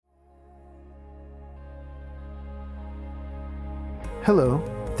Hello,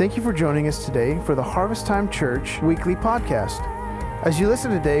 thank you for joining us today for the Harvest Time Church weekly podcast. As you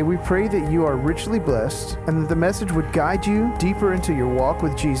listen today, we pray that you are richly blessed and that the message would guide you deeper into your walk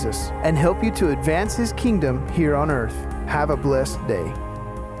with Jesus and help you to advance His kingdom here on earth. Have a blessed day.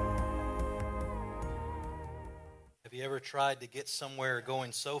 Have you ever tried to get somewhere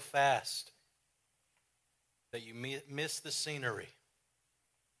going so fast that you miss the scenery?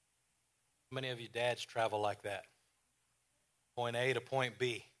 How many of you dads travel like that? Point A to point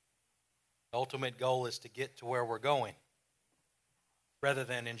B. The ultimate goal is to get to where we're going rather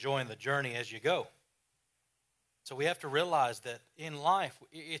than enjoying the journey as you go. So we have to realize that in life,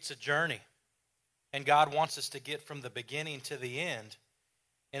 it's a journey. And God wants us to get from the beginning to the end.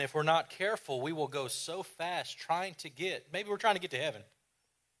 And if we're not careful, we will go so fast trying to get, maybe we're trying to get to heaven.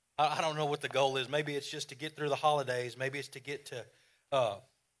 I don't know what the goal is. Maybe it's just to get through the holidays. Maybe it's to get to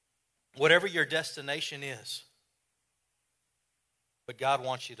whatever your destination is. But God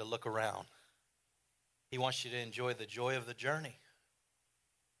wants you to look around. He wants you to enjoy the joy of the journey.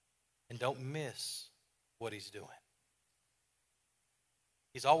 And don't miss what He's doing.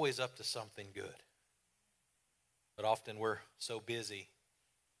 He's always up to something good. But often we're so busy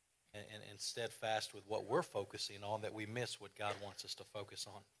and steadfast with what we're focusing on that we miss what God wants us to focus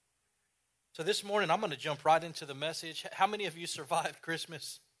on. So this morning I'm going to jump right into the message. How many of you survived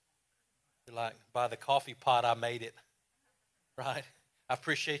Christmas? You're like, by the coffee pot I made it. Right? I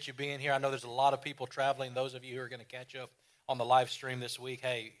appreciate you being here. I know there's a lot of people traveling. Those of you who are going to catch up on the live stream this week,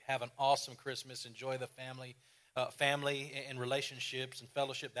 hey, have an awesome Christmas. Enjoy the family and relationships and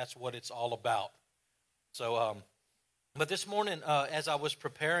fellowship. That's what it's all about. So, but this morning, as I was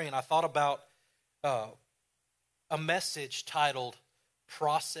preparing, I thought about a message titled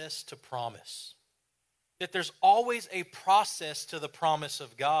Process to Promise. That there's always a process to the promise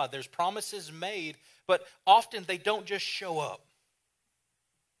of God. There's promises made, but often they don't just show up.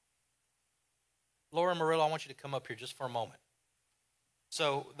 Laura Murillo, I want you to come up here just for a moment.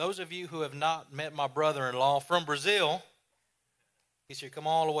 So those of you who have not met my brother-in-law from Brazil, he's here. Come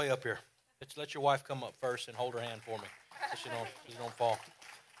all the way up here. Let's let your wife come up first and hold her hand for me so she don't fall.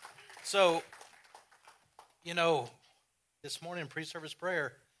 So, you know, this morning in pre-service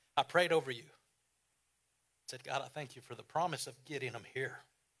prayer, I prayed over you. I said, God, I thank you for the promise of getting them here.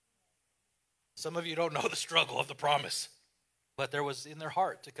 Some of you don't know the struggle of the promise, but there was in their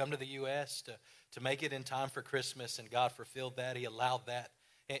heart to come to the U.S., to make it in time for Christmas, and God fulfilled that. He allowed that.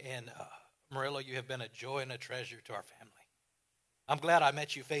 And Murillo, you have been a joy and a treasure to our family. I'm glad I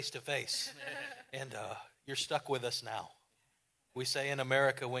met you face to face, and you're stuck with us now. We say in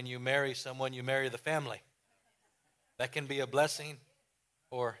America, when you marry someone, you marry the family. That can be a blessing,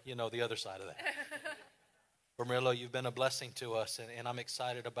 or, you know, the other side of that. Murillo, you've been a blessing to us, and I'm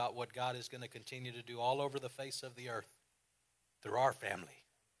excited about what God is going to continue to do all over the face of the earth through our family,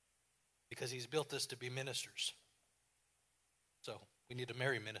 because He's built us to be ministers. So we need to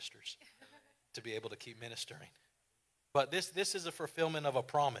marry ministers to be able to keep ministering. But this is a fulfillment of a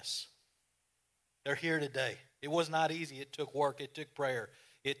promise. They're here today. It was not easy. It took work. It took prayer.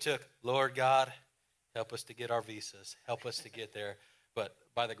 It took, Lord God, help us to get our visas. Help us to get there. But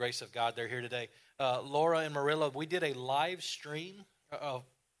by the grace of God, they're here today. Laura and Murillo, we did a live stream a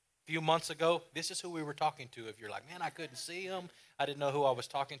few months ago. This is who we were talking to. If you're like, man, I couldn't see them, I didn't know who I was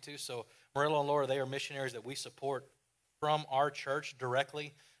talking to. So Murillo and Laura, they are missionaries that we support from our church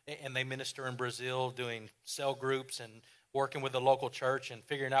directly, and they minister in Brazil doing cell groups and working with the local church and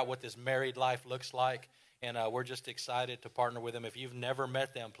figuring out what this married life looks like. And we're just excited to partner with them. If you've never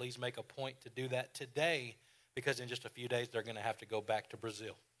met them, please make a point to do that today, because in just a few days, they're going to have to go back to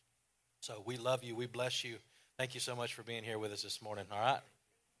Brazil. So we love you. We bless you. Thank you so much for being here with us this morning. All right?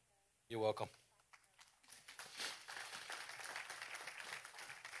 You're welcome.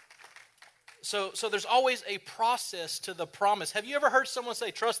 So there's always a process to the promise. Have you ever heard someone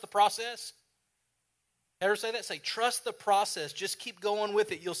say, trust the process? Ever say that? Say, trust the process. Just keep going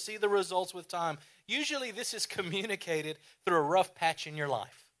with it. You'll see the results with time. Usually this is communicated through a rough patch in your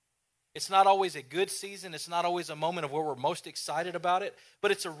life. It's not always a good season. It's not always a moment of where we're most excited about it, but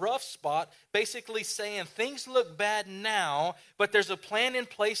it's a rough spot, basically saying things look bad now, but there's a plan in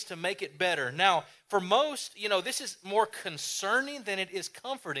place to make it better. Now, for most, you know, this is more concerning than it is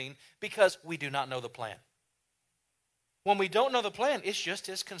comforting because we do not know the plan. When we don't know the plan, it's just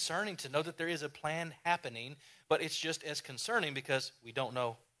as concerning to know that there is a plan happening, but it's just as concerning because we don't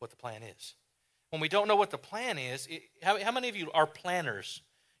know what the plan is. When we don't know what the plan is, how many of you are planners?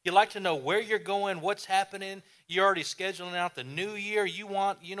 You like to know where you're going, what's happening. You're already scheduling out the new year. You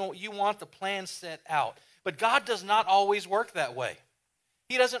want the plan set out. But God does not always work that way.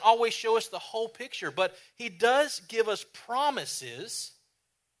 He doesn't always show us the whole picture, but he does give us promises,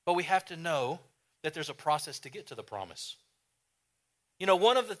 but we have to know that there's a process to get to the promise. You know,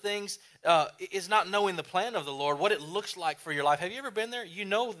 one of the things is not knowing the plan of the Lord, what it looks like for your life. Have you ever been there? You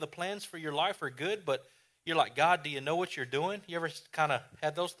know the plans for your life are good, but you're like, God, do you know what you're doing? You ever kind of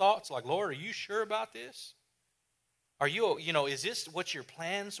had those thoughts? Like, Lord, are you sure about this? Are you, is this what your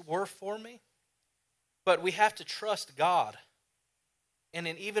plans were for me? But we have to trust God. And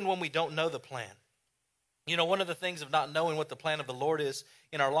then even when we don't know the plan. You know, one of the things of not knowing what the plan of the Lord is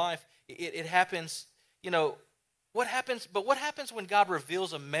in our life, it happens, what happens when God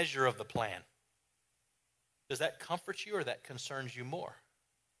reveals a measure of the plan? Does that comfort you or that concerns you more?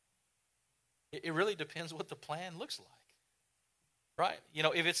 It really depends what the plan looks like, right?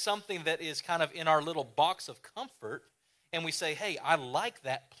 If it's something that is kind of in our little box of comfort and we say, hey, I like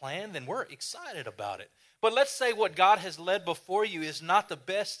that plan, then we're excited about it. But let's say what God has led before you is not the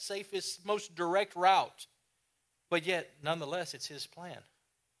best, safest, most direct route, but yet, nonetheless, it's his plan.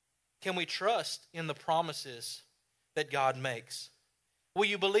 Can we trust in the promises that God makes? Will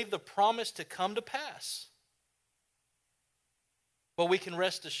you believe the promise to come to pass? Well, we can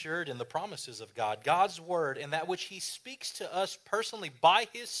rest assured in the promises of God. God's word and that which he speaks to us personally by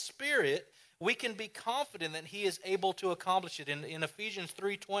his Spirit, we can be confident that he is able to accomplish it. In Ephesians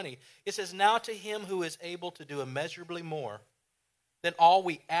 3:20, it says, now to him who is able to do immeasurably more than all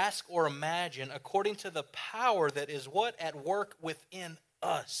we ask or imagine, according to the power that is what? At work within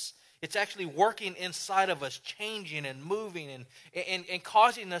us. It's actually working inside of us, changing and moving and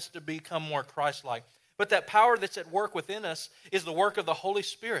causing us to become more Christ-like. But that power that's at work within us is the work of the Holy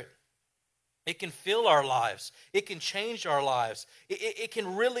Spirit. It can fill our lives. It can change our lives. It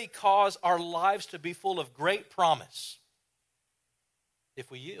can really cause our lives to be full of great promise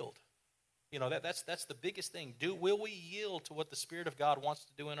if we yield. That's the biggest thing. Will we yield to what the Spirit of God wants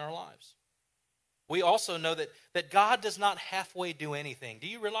to do in our lives? We also know that God does not halfway do anything. Do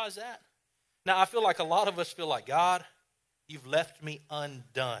you realize that? Now, I feel like a lot of us feel like, God, you've left me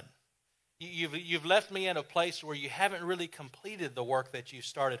undone. You've left me in a place where you haven't really completed the work that you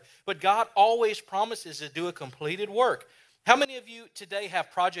started. But God always promises to do a completed work. How many of you today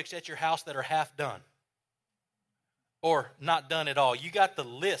have projects at your house that are half done? Or not done at all? You got the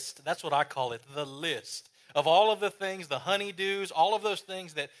list. That's what I call it, the list of all of the things, the honeydews, all of those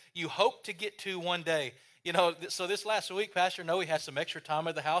things that you hope to get to one day. So this last week, Pastor Noe had some extra time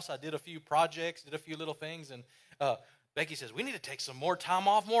at the house. I did a few projects, did a few little things, and Becky says, we need to take some more time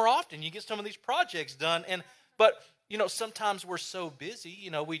off more often. You get some of these projects done. But sometimes we're so busy,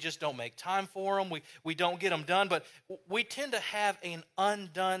 we just don't make time for them. We don't get them done. But we tend to have an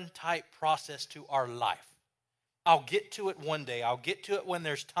undone type process to our life. I'll get to it one day. I'll get to it when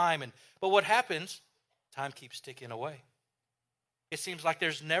there's time. But what happens, time keeps ticking away. It seems like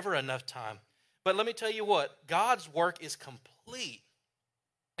there's never enough time. But let me tell you what, God's work is complete.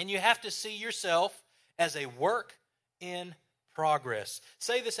 And you have to see yourself as a work in progress.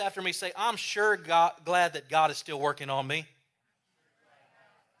 Say this after me. Say, I'm sure glad that God is still working on me.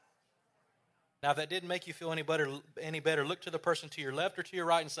 Now, if that didn't make you feel any better, look to the person to your left or to your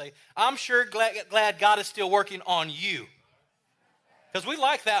right and say, I'm sure glad God is still working on you. Because we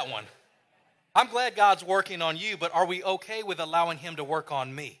like that one. I'm glad God's working on you, but are we okay with allowing him to work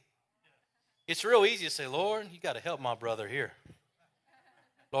on me? It's real easy to say, Lord, you got to help my brother here.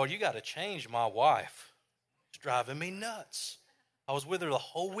 Lord, you got to change my wife. It's driving me nuts. I was with her the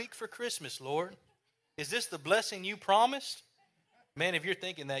whole week for Christmas, Lord. Is this the blessing you promised? Man, if you're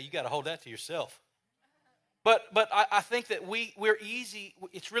thinking that, you got to hold that to yourself. But I think that we're easy.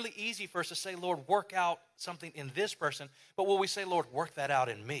 It's really easy for us to say, Lord, work out something in this person. But will we say, Lord, work that out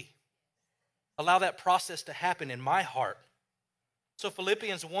in me? Allow that process to happen in my heart. So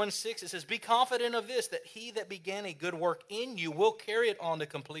Philippians 1:6, it says, be confident of this, that he that began a good work in you will carry it on to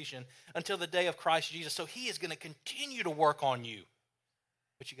completion until the day of Christ Jesus. So he is going to continue to work on you.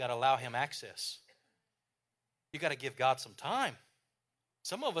 But you got to allow him access. You got to give God some time.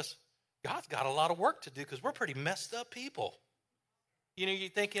 Some of us, God's got a lot of work to do because we're pretty messed up people. You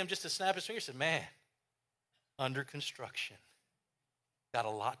think him just to snap his fingers and say, man, under construction. Got a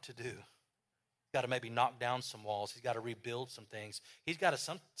lot to do. Got to maybe knock down some walls. He's got to rebuild some things. He's got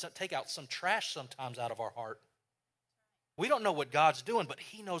to take out some trash sometimes out of our heart. We don't know what God's doing, but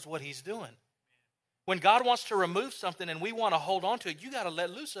he knows what he's doing. When God wants to remove something and we want to hold on to it, you got to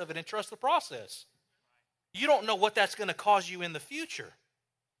let loose of it and trust the process. You don't know what that's going to cause you in the future.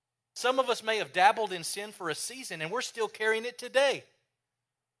 Some of us may have dabbled in sin for a season and we're still carrying it today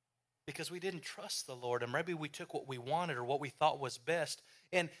because we didn't trust the Lord, and maybe we took what we wanted or what we thought was best,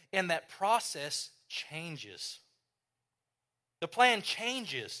 and that process changes. The plan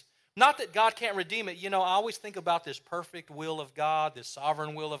changes. Not that God can't redeem it. I always think about this perfect will of God, this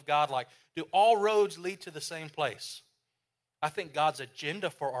sovereign will of God. Like, do all roads lead to the same place? I think God's agenda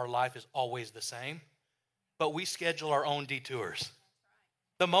for our life is always the same, but we schedule our own detours.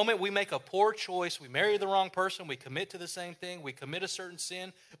 The moment we make a poor choice, we marry the wrong person, we commit to the same thing, we commit a certain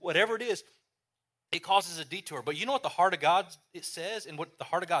sin, whatever it is, it causes a detour. But you know what the heart of God it says and what the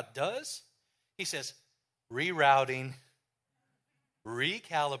heart of God does? He says, rerouting,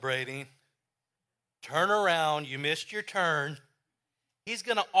 recalibrating, turn around, you missed your turn. He's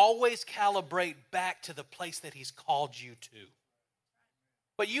going to always calibrate back to the place that he's called you to.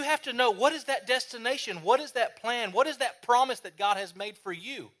 But you have to know, what is that destination? What is that plan? What is that promise that God has made for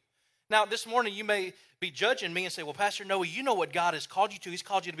you? Now, this morning you may be judging me and say, well, Pastor Noe, you know what God has called you to. He's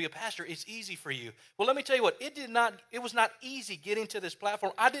called you to be a pastor. It's easy for you. Well, let me tell you what, it was not easy getting to this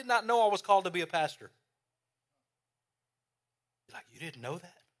platform. I did not know I was called to be a pastor. Like, you didn't know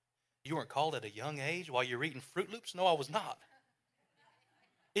that? You weren't called at a young age while you're eating Fruit Loops? No, I was not.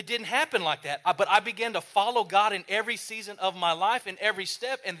 It didn't happen like that. But I began to follow God in every season of my life, in every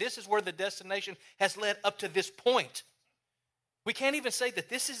step, and this is where the destination has led up to this point. We can't even say that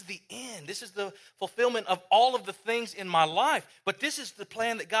this is the end. This is the fulfillment of all of the things in my life. But this is the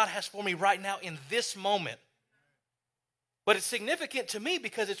plan that God has for me right now in this moment. But it's significant to me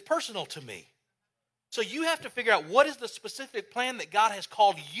because it's personal to me. So you have to figure out what is the specific plan that God has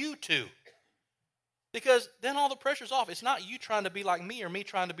called you to. Because then all the pressure's off. It's not you trying to be like me or me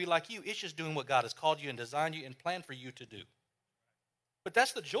trying to be like you. It's just doing what God has called you and designed you and planned for you to do. But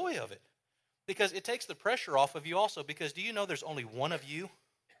that's the joy of it. Because it takes the pressure off of you also. Because do you know there's only one of you?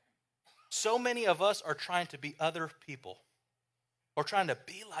 So many of us are trying to be other people. Or trying to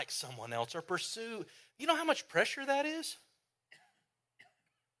be like someone else or pursue. You know how much pressure that is?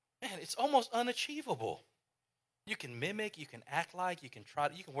 Man, it's almost unachievable. You can mimic, you can act like, you can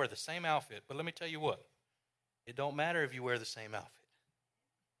wear the same outfit. But let me tell you what, it don't matter if you wear the same outfit.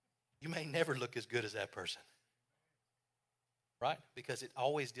 You may never look as good as that person. Right? Because it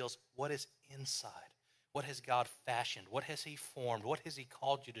always deals what is inside. What has God fashioned? What has he formed? What has he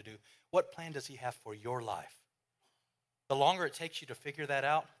called you to do? What plan does he have for your life? The longer it takes you to figure that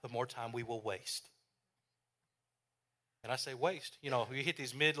out, the more time we will waste. And I say waste. You hit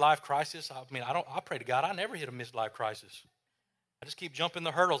these midlife crises. I pray to God I never hit a midlife crisis. I just keep jumping the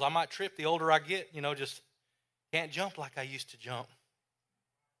hurdles. I might trip the older I get, just can't jump like I used to jump.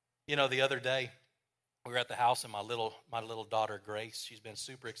 The other day, we were at the house and my little daughter, Grace, she's been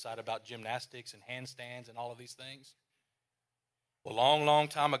super excited about gymnastics and handstands and all of these things. Well, long, long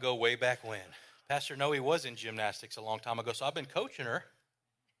time ago, way back when, Pastor Noe was in gymnastics a long time ago, so I've been coaching her,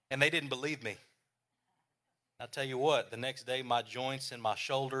 and they didn't believe me. I'll tell you what, the next day my joints and my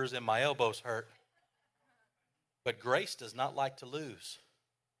shoulders and my elbows hurt. But Grace does not like to lose.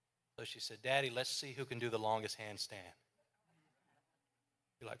 So she said, Daddy, let's see who can do the longest handstand.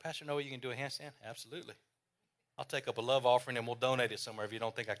 You're like, Pastor Noe, you can do a handstand? Absolutely. I'll take up a love offering and we'll donate it somewhere if you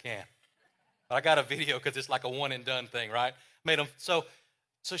don't think I can. But I got a video because it's like a one and done thing, right? So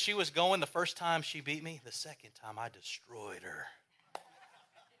she was going the first time she beat me. The second time I destroyed her.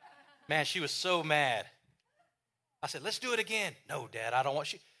 Man, she was so mad. I said, let's do it again. No, Dad, I don't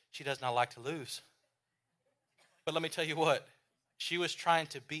want. She does not like to lose. But let me tell you what. She was trying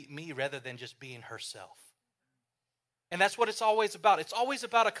to beat me rather than just being herself. And that's what it's always about. It's always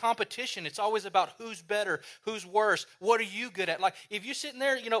about a competition. It's always about who's better, who's worse. What are you good at? Like, if you're sitting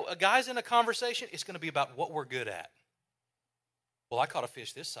there, a guy's in a conversation, it's going to be about what we're good at. Well, I caught a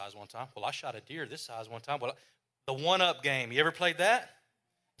fish this size one time. Well, I shot a deer this size one time. Well, the one-up game. You ever played that?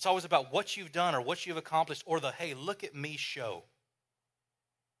 It's always about what you've done or what you've accomplished or the, hey, look at me show.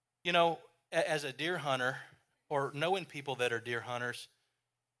 As a deer hunter or knowing people that are deer hunters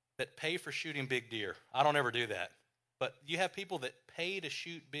that pay for shooting big deer. I don't ever do that. But you have people that pay to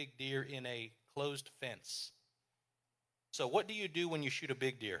shoot big deer in a closed fence. So what do you do when you shoot a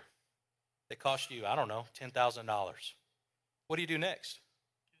big deer? That costs you, I don't know, $10,000. What do you do next?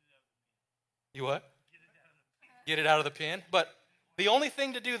 You what? Get it out of the pen. But the only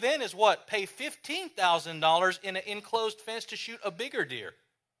thing to do then is what? Pay $15,000 in an enclosed fence to shoot a bigger deer.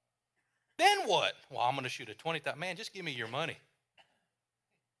 Then what? Well, I'm going to shoot a $20,000. Man, just give me your money.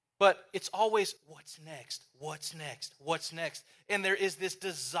 But it's always, what's next? What's next? What's next? And there is this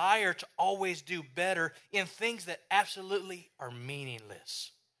desire to always do better in things that absolutely are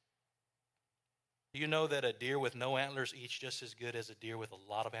meaningless. Do you know that a deer with no antlers eats just as good as a deer with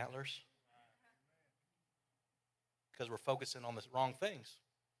a lot of antlers? Because we're focusing on the wrong things.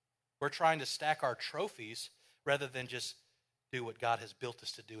 We're trying to stack our trophies rather than just do what God has built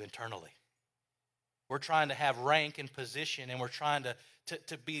us to do internally. We're trying to have rank and position, and we're trying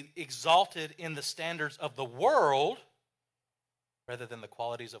to be exalted in the standards of the world rather than the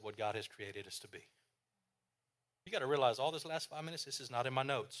qualities of what God has created us to be. You got to realize all this last 5 minutes, this is not in my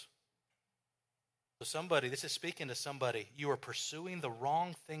notes. So this is speaking to somebody. You are pursuing the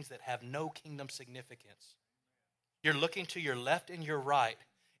wrong things that have no kingdom significance. You're looking to your left and your right,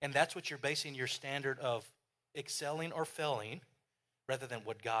 and that's what you're basing your standard of excelling or failing rather than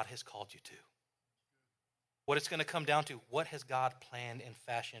what God has called you to. What it's going to come down to, what has God planned and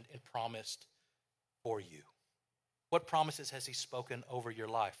fashioned and promised for you? What promises has He spoken over your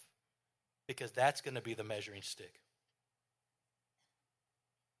life? Because that's going to be the measuring stick.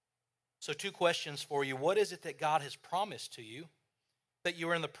 So 2 questions for you. What is it that God has promised to you that you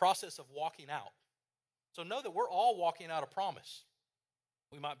are in the process of walking out? So know that we're all walking out a promise.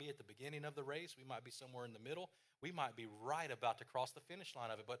 We might be at the beginning of the race. We might be somewhere in the middle. We might be right about to cross the finish line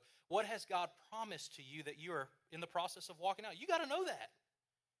of it. But what has God promised to you that you are in the process of walking out? You got to know that.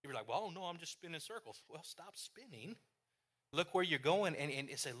 You're like, well, no, I'm just spinning circles. Well, stop spinning. Look where you're going and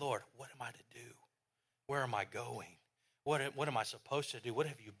say, Lord, what am I to do? Where am I going? What am I supposed to do? What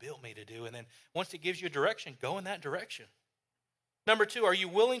have you built me to do? And then once it gives you direction, go in that direction. Number 2, are you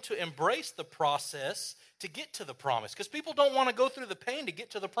willing to embrace the process to get to the promise? Because people don't want to go through the pain to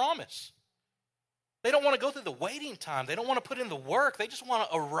get to the promise. They don't want to go through the waiting time. They don't want to put in the work. They just want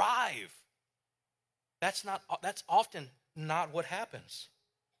to arrive. That's often not what happens.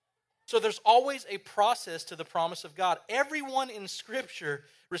 So there's always a process to the promise of God. Everyone in Scripture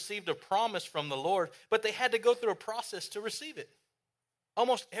received a promise from the Lord, but they had to go through a process to receive it.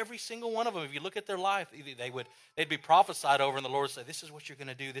 Almost every single one of them, if you look at their life, they'd be prophesied over, and the Lord would say, this is what you're going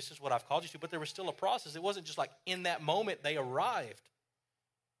to do, this is what I've called you to, but there was still a process. It wasn't just like in that moment they arrived.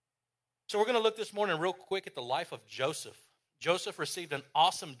 So we're going to look this morning real quick at the life of Joseph. Joseph received an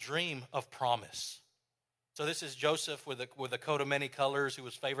awesome dream of promise. So this is Joseph with a coat of many colors who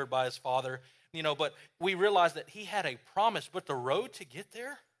was favored by his father. But we realize that he had a promise, but the road to get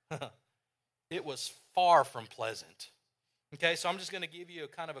there, it was far from pleasant. Okay, so I'm just going to give you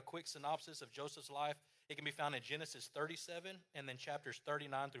a quick synopsis of Joseph's life. It can be found in Genesis 37 and then chapters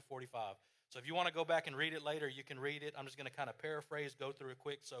 39 through 45. So if you want to go back and read it later, you can read it. I'm just going to kind of paraphrase, go through it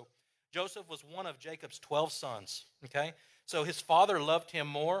quick. So Joseph was one of Jacob's 12 sons. Okay, so his father loved him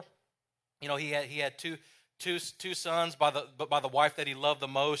more. He had two sons by the wife that he loved the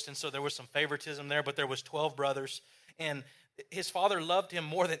most, and so there was some favoritism there. But there was 12 brothers, and his father loved him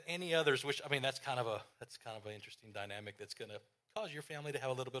more than any others. Which that's kind of an interesting dynamic that's going to cause your family to have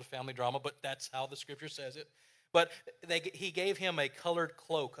a little bit of family drama. But that's how the Scripture says it. But he gave him a colored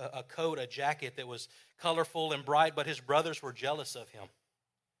cloak, a coat, a jacket that was colorful and bright. But his brothers were jealous of him,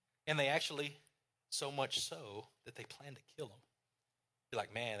 and they actually so much so that they planned to kill him. You're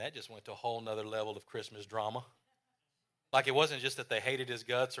like, man, that just went to a whole nother level of Christmas drama. Like it wasn't just that they hated his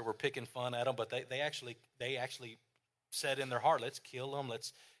guts or were picking fun at him, but they actually said in their heart, let's kill him.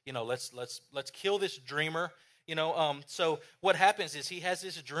 Let's kill this dreamer. So what happens is he has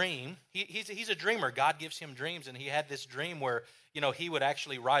this dream. He's a dreamer. God gives him dreams, and he had this dream where he would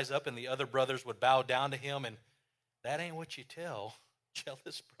actually rise up and the other brothers would bow down to him, and that ain't what you tell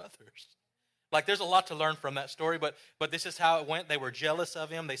jealous brothers. Like there's a lot to learn from that story, but this is how it went. They were jealous of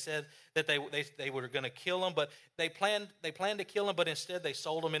him. They said that they were going to kill him, but they planned to kill him, but instead they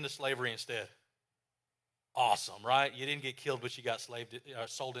sold him into slavery instead. Awesome, right? You didn't get killed, but you got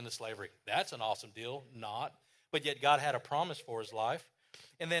sold into slavery. That's an awesome deal. Not, but yet God had a promise for his life.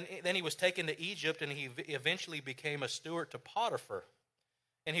 And then he was taken to Egypt, and he eventually became a steward to Potiphar.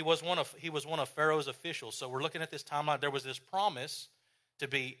 And he was one of Pharaoh's officials. So we're looking at this timeline. There was this promise to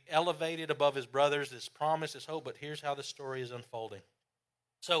be elevated above his brothers, this promise, this hope, but here's how the story is unfolding.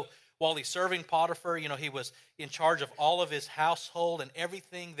 So while he's serving Potiphar, he was in charge of all of his household, and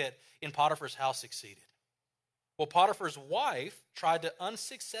everything that in Potiphar's house succeeded. Well, Potiphar's wife tried to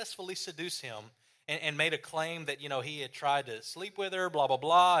unsuccessfully seduce him and made a claim that, he had tried to sleep with her, blah, blah,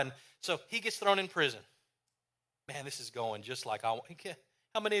 blah, and so he gets thrown in prison. Man, this is going just like I want.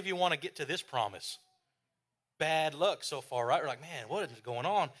 How many of you want to get to this promise? Bad luck so far, right? We're like, man, what is going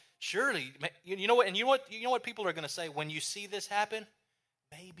on? Surely, you know what? And you know what people are going to say when you see this happen?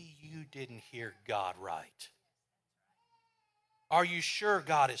 Maybe you didn't hear God right. Are you sure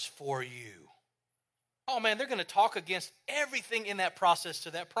God is for you? Oh man, they're going to talk against everything in that process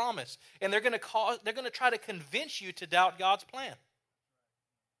to that promise, and they're going to try to convince you to doubt God's plan.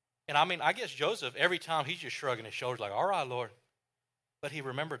 And I guess Joseph, every time he's just shrugging his shoulders, like, all right, Lord, but he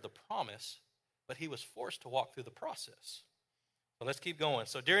remembered the promise. But he was forced to walk through the process. So let's keep going.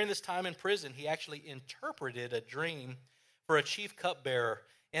 So during this time in prison, he actually interpreted a dream for a chief cupbearer.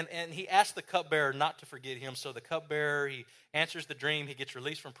 And he asked the cupbearer not to forget him. So the cupbearer, he answers the dream. He gets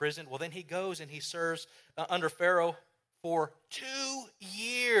released from prison. Well, then he goes and he serves under Pharaoh for 2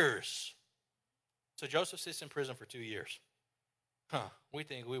 years. So Joseph sits in prison for 2 years. We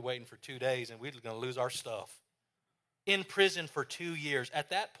think we're waiting for 2 days and we're going to lose our stuff. In prison for 2 years.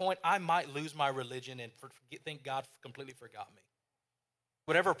 At that point, I might lose my religion and think God completely forgot me.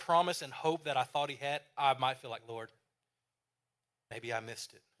 Whatever promise and hope that I thought he had, I might feel like, Lord, maybe I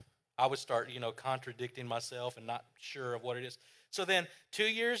missed it. I would start, contradicting myself and not sure of what it is. So then 2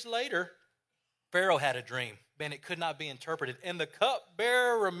 years later, Pharaoh had a dream. Man, it could not be interpreted. And the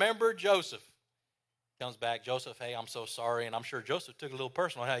cupbearer remembered Joseph. Comes back, Joseph, hey, I'm so sorry. And I'm sure Joseph took it a little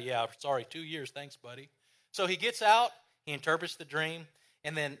personal. Hey, yeah, sorry, 2 years, thanks, buddy. So he gets out, he interprets the dream,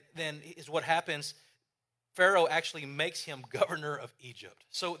 and then is what happens. Pharaoh actually makes him governor of Egypt.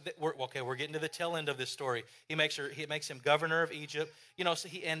 So we're getting to the tail end of this story. He makes him governor of Egypt. So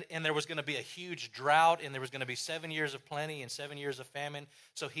and there was going to be a huge drought, and there was going to be 7 years of plenty and 7 years of famine.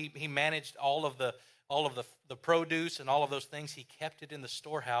 So he managed all of the produce and all of those things. He kept it in the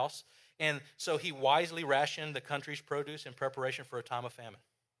storehouse, and so he wisely rationed the country's produce in preparation for a time of famine.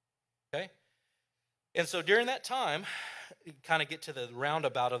 Okay, and so during that time, kind of get to the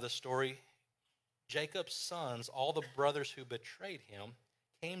roundabout of the story. Jacob's sons, all the brothers who betrayed him,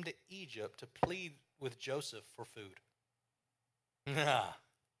 came to Egypt to plead with Joseph for food. I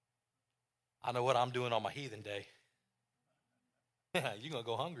know what I'm doing on my heathen day. You're going to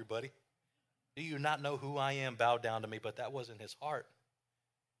go hungry, buddy. Do you not know who I am? Bow down to me. But that wasn't his heart.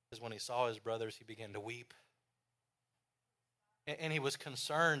 Because when he saw his brothers, he began to weep. And he was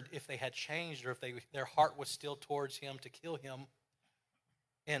concerned if they had changed or if their heart was still towards him to kill him.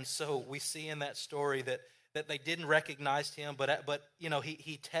 And so we see in that story that they didn't recognize him, but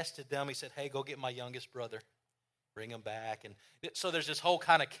he tested them. He said, hey, go get my youngest brother. Bring him back. And so there's this whole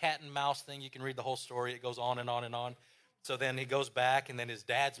kind of cat and mouse thing. You can read the whole story. It goes on and on and on. So then he goes back, and then his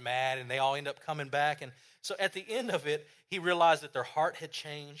dad's mad, and they all end up coming back. And so at the end of it, he realized that their heart had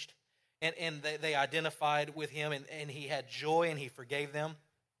changed, and they identified with him, and he had joy, and he forgave them.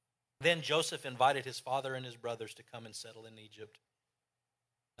 Then Joseph invited his father and his brothers to come and settle in Egypt.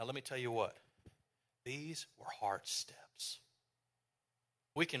 Now, let me tell you what. These were hard steps.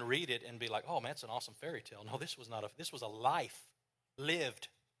 We can read it and be like, oh, man, it's an awesome fairy tale. No, this was a life lived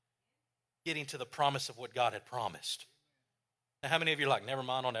getting to the promise of what God had promised. Now, how many of you are like, never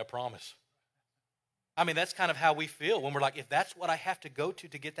mind on that promise? I mean, that's kind of how we feel when we're like, if that's what I have to go to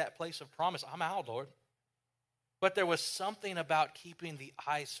get that place of promise, I'm out, Lord. But there was something about keeping the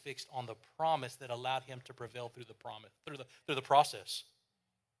eyes fixed on the promise that allowed him to prevail through the promise, through the process.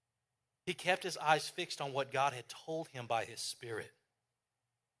 He kept his eyes fixed on what God had told him by his Spirit.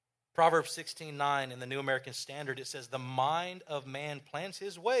 Proverbs 16:9 in the New American Standard, it says, the mind of man plans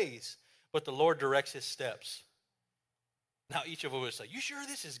his ways, but the Lord directs his steps. Now each of us would say, you sure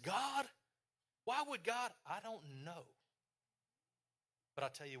this is God? Why would God? I don't know. But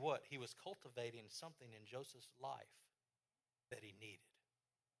I'll tell you what, he was cultivating something in Joseph's life that he needed.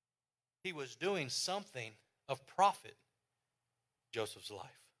 He was doing something of profit in Joseph's life.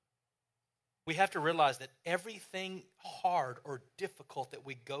 We have to realize that everything hard or difficult that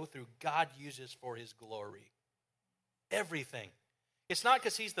we go through, God uses for his glory. Everything. It's not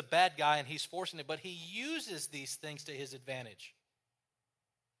because he's the bad guy and he's forcing it, but he uses these things to his advantage.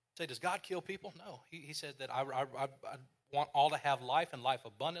 Say, does God kill people? No. He says that I want all to have life and life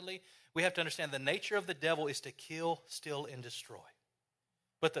abundantly. We have to understand the nature of the devil is to kill, steal, and destroy.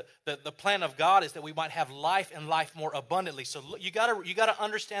 But the plan of God is that we might have life and life more abundantly. So you gotta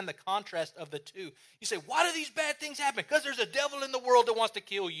understand the contrast of the two. You say, why do these bad things happen? Because there's a devil in the world that wants to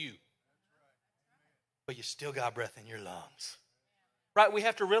kill you. But you still got breath in your lungs. Right? We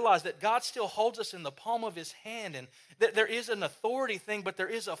have to realize that God still holds us in the palm of his hand, and that there is an authority thing, but there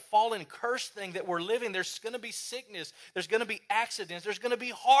is a fallen curse thing that we're living. There's going to be sickness. There's going to be accidents. There's going to be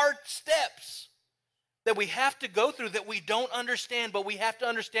hard steps that we have to go through that we don't understand, but we have to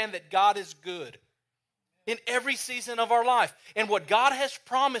understand that God is good in every season of our life. And what God has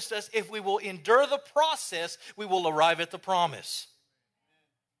promised us, if we will endure the process, we will arrive at the promise.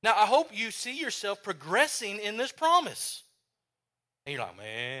 Now, I hope you see yourself progressing in this promise. And you're like,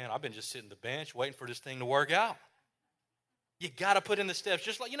 man, I've been just sitting on the bench waiting for this thing to work out. You got to put in the steps.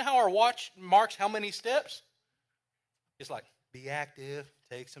 Just like, you know how our watch marks how many steps? It's like, be active,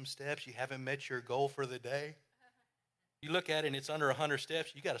 take some steps. You haven't met your goal for the day. You look at it and it's under 100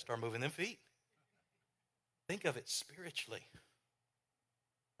 steps. You got to start moving them feet. Think of it spiritually.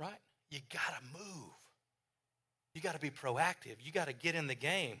 Right? You got to move. You got to be proactive. You got to get in the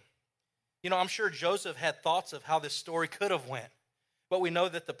game. You know, I'm sure Joseph had thoughts of how this story could have went. But we know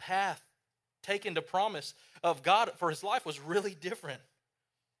that the path taken to promise of God for his life was really different.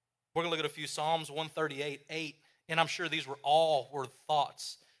 We're going to look at a few Psalms 138, 8, and I'm sure these were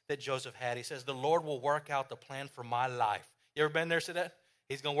thoughts that Joseph had. He says, the Lord will work out the plan for my life. You ever been there, said that?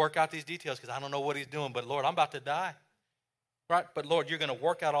 He's going to work out these details because I don't know what he's doing, but Lord, I'm about to die. Right? But Lord, you're going to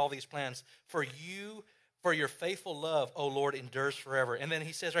work out all these plans for you, for your faithful love, O Lord, endures forever. And then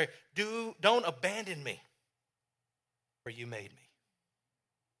he says, right, don't abandon me, for you made me.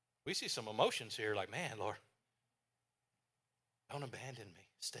 We see some emotions here like, man, Lord, don't abandon me.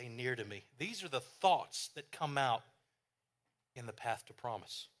 Stay near to me. These are the thoughts that come out in the path to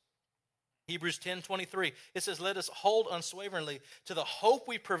promise. Hebrews 10:23, it says, let us hold unswervingly to the hope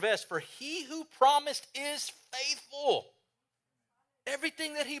we profess, for he who promised is faithful.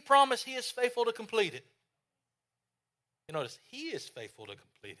 Everything that he promised, he is faithful to complete it. You notice, he is faithful to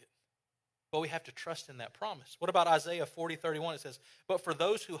complete it. But we have to trust in that promise. What about Isaiah 40:31? It says, but for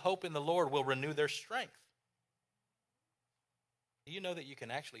those who hope in the Lord will renew their strength. Do you know that you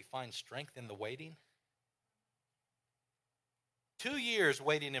can actually find strength in the waiting? 2 years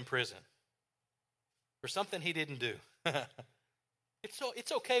waiting in prison for something he didn't do.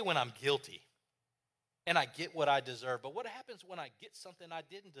 It's okay when I'm guilty and I get what I deserve. But what happens when I get something I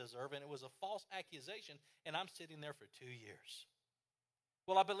didn't deserve and it was a false accusation and I'm sitting there for 2 years?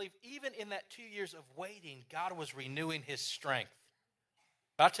 Well, I believe even in that 2 years of waiting, God was renewing his strength.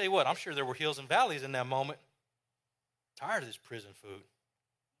 But I'll tell you what, I'm sure there were hills and valleys in that moment. I'm tired of this prison food.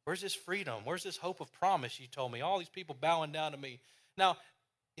 Where's this freedom? Where's this hope of promise you told me? All these people bowing down to me. Now,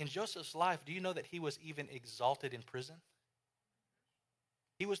 in Joseph's life, do you know that he was even exalted in prison?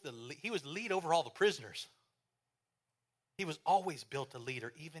 He was lead over all the prisoners. He was always built a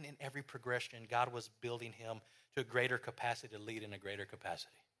leader. Even in every progression, God was building him to a greater capacity to lead in a greater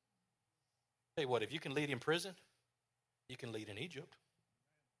capacity. Tell you what, if you can lead in prison, you can lead in Egypt.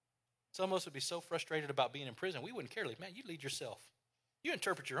 Some of us would be so frustrated about being in prison, we wouldn't care. Like, man, you lead yourself. You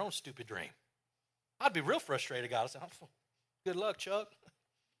interpret your own stupid dream. I'd be real frustrated, God. I'd say, good luck, Chuck.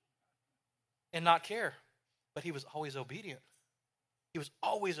 And not care. But he was always obedient. He was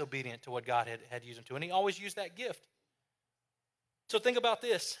always obedient to what God had used him to. And he always used that gift. So think about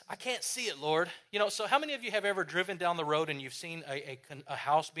this. I can't see it, Lord. So how many of you have ever driven down the road and you've seen a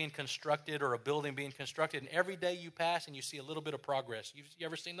house being constructed or a building being constructed, and every day you pass and you see a little bit of progress? You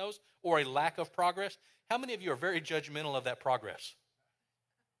ever seen those? Or a lack of progress? How many of you are very judgmental of that progress?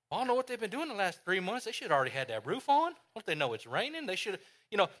 I don't know what they've been doing the last 3 months. They should have already had that roof on. Don't they know it's raining? They should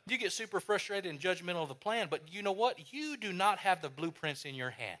have, you get super frustrated and judgmental of the plan, but you know what? You do not have the blueprints in your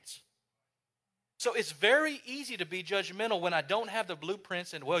hands. So it's very easy to be judgmental when I don't have the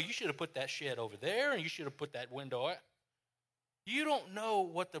blueprints and, well, you should have put that shed over there and you should have put that window. You don't know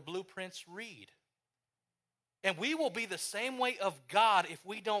what the blueprints read. And we will be the same way of God if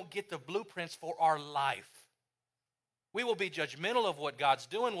we don't get the blueprints for our life. We will be judgmental of what God's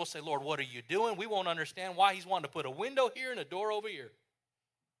doing. We'll say, Lord, what are you doing? We won't understand why he's wanting to put a window here and a door over here.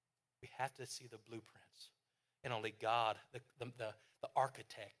 We have to see the blueprints. And only God, the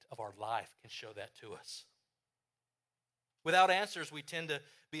architect of our life, can show that to us. Without answers, we tend to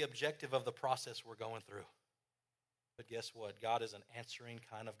be objective of the process we're going through. But guess what? God is an answering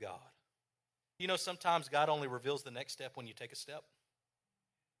kind of God. Sometimes God only reveals the next step when you take a step.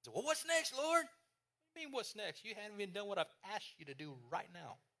 He says, well, what's next, Lord? What do you mean, what's next? You haven't even done what I've asked you to do right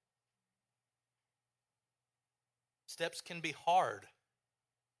now. Steps can be hard.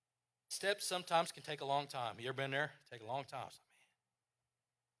 Steps sometimes can take a long time. You ever been there? Take a long time. It's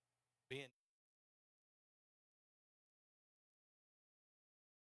like, man,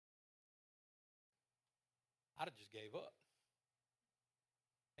 I'd have just gave up.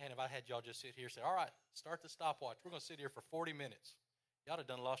 And if I had y'all just sit here and say, all right, start the stopwatch. We're going to sit here for 40 minutes. Y'all have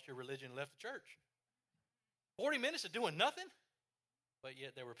done lost your religion and left the church. 40 minutes of doing nothing? But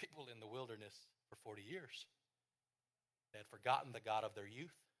yet there were people in the wilderness for 40 years. They had forgotten the God of their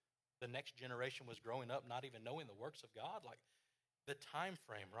youth. The next generation was growing up not even knowing the works of God. Like the time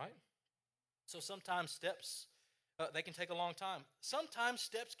frame, right? So sometimes steps, they can take a long time. Sometimes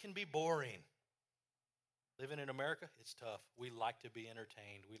steps can be boring. Living in America, it's tough. We like to be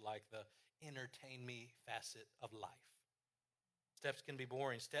entertained. We like the entertain me facet of life. Steps can be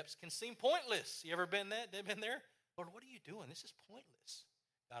boring. Steps can seem pointless. You ever been that? They've been there? Lord, what are you doing? This is pointless.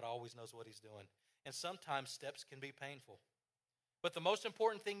 God always knows what he's doing. And sometimes steps can be painful. But the most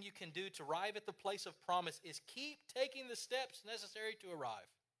important thing you can do to arrive at the place of promise is keep taking the steps necessary to arrive.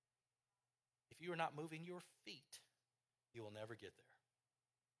 If you are not moving your feet, you will never get there.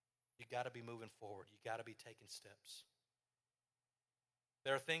 You got to be moving forward. You got to be taking steps.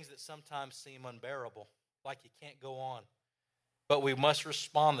 There are things that sometimes seem unbearable, like you can't go on. But we must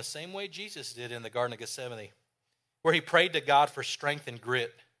respond the same way Jesus did in the Garden of Gethsemane, where he prayed to God for strength and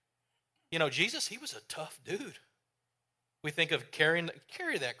grit. You know, Jesus, he was a tough dude. We think of carry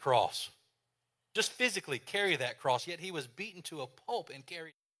that cross. Just physically carry that cross, yet he was beaten to a pulp and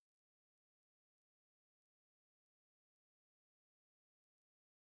carried.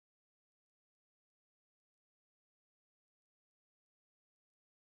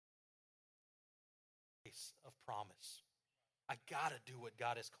 Of promise. I got to do what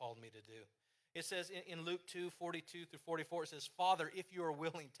God has called me to do. It says in Luke 2:42 through 44, it says, Father, if you are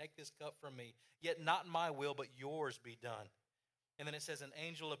willing, take this cup from me, yet not my will, but yours be done. And then it says, an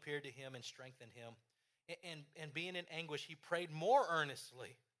angel appeared to him and strengthened him. And being in anguish, he prayed more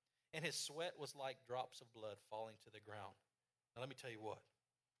earnestly, and his sweat was like drops of blood falling to the ground. Now let me tell you what,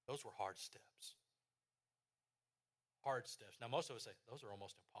 those were hard steps. Hard steps. Now most of us say, those are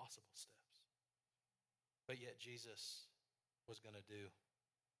almost impossible steps. But yet Jesus was going to do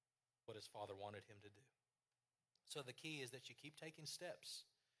what his Father wanted him to do. So the key is that you keep taking steps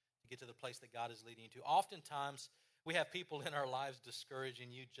to get to the place that God is leading you to. Oftentimes, we have people in our lives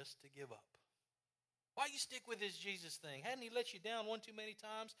discouraging you just to give up. Why you stick with this Jesus thing? Hadn't he let you down one too many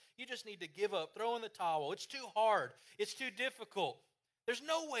times? You just need to give up, throw in the towel. It's too hard. It's too difficult. There's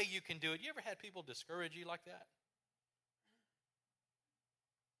no way you can do it. You ever had people discourage you like that?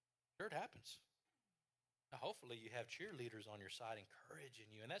 Sure, it happens. Now, hopefully you have cheerleaders on your side encouraging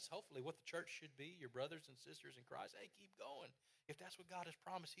you, and that's hopefully what the church should be, your brothers and sisters in Christ. Hey, keep going. If that's what God has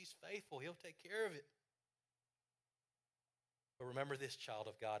promised, he's faithful. He'll take care of it. But remember this, child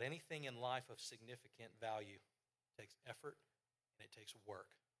of God, anything in life of significant value takes effort and it takes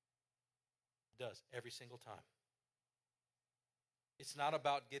work. It does, every single time. It's not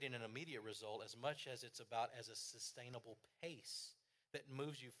about getting an immediate result as much as it's about as a sustainable pace that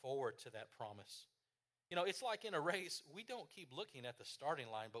moves you forward to that promise. You know, it's like in a race, we don't keep looking at the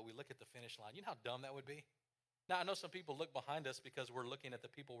starting line, but we look at the finish line. You know how dumb that would be? Now, I know some people look behind us because we're looking at the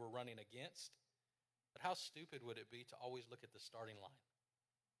people we're running against, but how stupid would it be to always look at the starting line?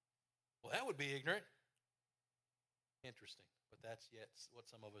 Well, that would be ignorant. Interesting, but that's yet what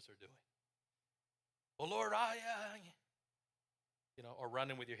some of us are doing. Well, Lord, or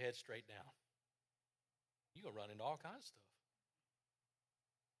running with your head straight down. You're going to run into all kinds of stuff.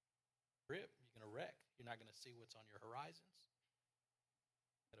 Trip, you're going to wreck. You're not going to see what's on your horizons.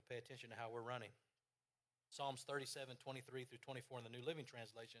 Got to pay attention to how we're running. Psalms 37:23 through 24 in the New Living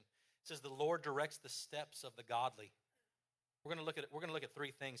Translation says, "The Lord directs the steps of the godly." We're going to look at three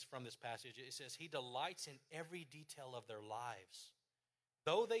things from this passage. It says, He delights in every detail of their lives.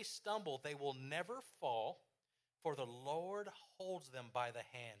 Though they stumble, they will never fall, for the Lord holds them by the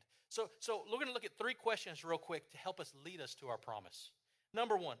hand. So we're going to look at three questions real quick to help us lead us to our promise.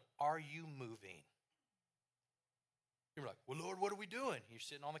 Number one, are you moving? You're like, well, Lord, what are we doing? You're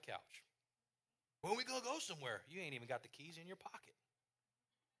sitting on the couch. When are we going to go somewhere? You ain't even got the keys in your pocket.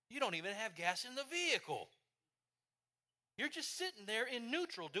 You don't even have gas in the vehicle. You're just sitting there in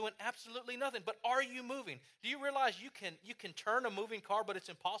neutral doing absolutely nothing. But are you moving? Do you realize you can turn a moving car, but it's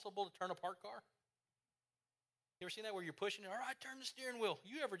impossible to turn a parked car? You ever seen that where you're pushing it? All right, turn the steering wheel.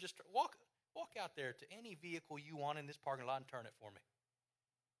 You ever just walk out there to any vehicle you want in this parking lot and turn it for me?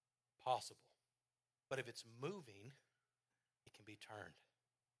 Possible. But if it's moving, it can be turned.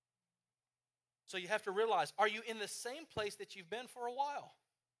 So you have to realize, are you in the same place that you've been for a while?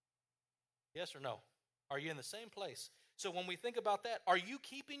 Yes or no? Are you in the same place? So when we think about that, are you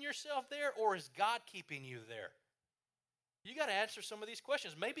keeping yourself there or is God keeping you there? You got to answer some of these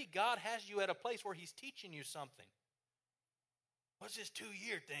questions. Maybe God has you at a place where he's teaching you something. What's this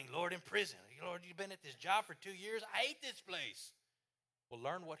 2-year thing, Lord, in prison? Lord, you've been at this job for 2 years. I hate this place. Well,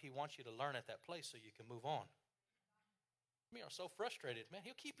 learn what he wants you to learn at that place so you can move on. I mean, I'm so frustrated. Man,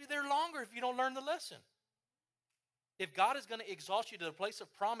 he'll keep you there longer if you don't learn the lesson. If God is going to exalt you to the place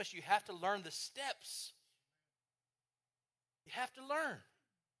of promise, you have to learn the steps. You have to learn.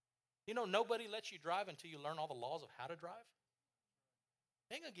 You know, nobody lets you drive until you learn all the laws of how to drive.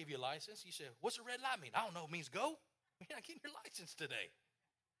 They ain't going to give you a license. You say, what's a red light mean? I don't know. It means go. You're not getting your license today.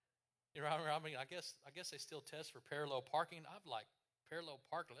 You know, I mean, I guess they still test for parallel parking. I've parallel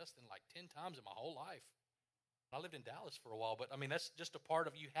parked less than 10 times in my whole life. I lived in Dallas for a while, but I mean, that's just a part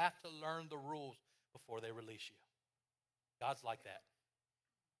of, you have to learn the rules before they release you. God's like that.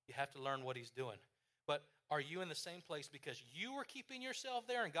 You have to learn what he's doing. But are you in the same place because you are keeping yourself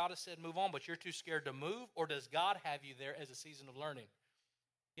there and God has said move on, but you're too scared to move? Or does God have you there as a season of learning?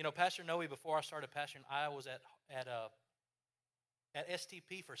 You know, Pastor Noe, before I started pastoring, I was at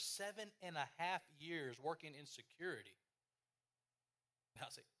STP for 7.5 years working in security. Now I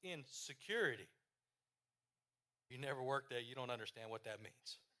say in security. You never worked there, you don't understand what that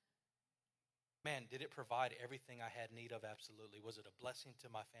means. Man, did it provide everything I had need of? Absolutely. Was it a blessing to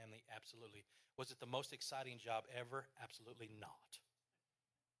my family? Absolutely. Was it the most exciting job ever? Absolutely not.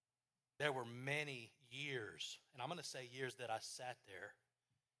 There were many years, and I'm going to say years, that I sat there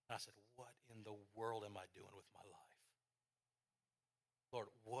and I said, what in the world am I doing with my life? Lord,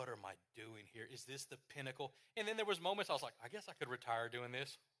 what am I doing here? Is this the pinnacle? And then there was moments I was like, I guess I could retire doing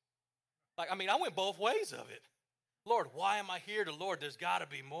this. I went both ways of it. Lord, why am I here? Lord, there's got to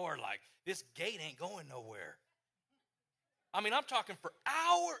be more. This gate ain't going nowhere. I'm talking for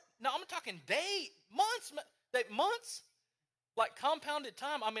hours. No, I'm talking days, months. Like compounded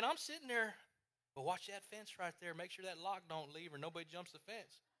time. I'm sitting there, but watch that fence right there. Make sure that lock don't leave or nobody jumps the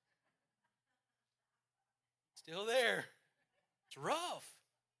fence. Still there. It's rough.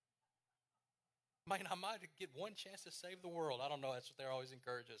 I might get one chance to save the world. I don't know. That's what they always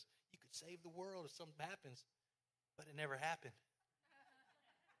encourage us. You could save the world if something happens, but it never happened.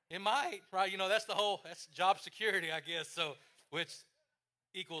 It might, right? That's job security, I guess. So, which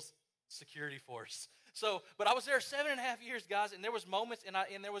equals security force. So, but I was there 7.5 years, guys, and there was moments,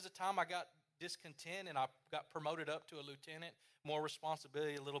 and there was a time I got discontent, and I got promoted up to a lieutenant, more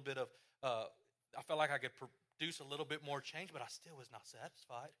responsibility, a little bit of, I felt like I could produce a little bit more change, but I still was not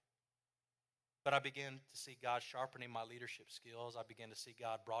satisfied. But I began to see God sharpening my leadership skills. I began to see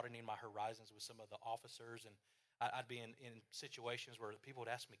God broadening my horizons with some of the officers, and I'd be in situations where people would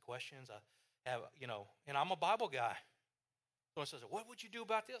ask me questions. And I'm a Bible guy. Someone says, what would you do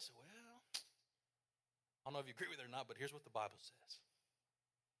about this? I said, well, I don't know if you agree with it or not, but here's what the Bible says.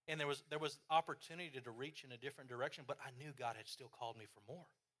 And there was opportunity to reach in a different direction, but I knew God had still called me for more.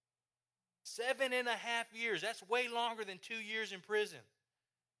 7.5 years, that's way longer than 2 years in prison.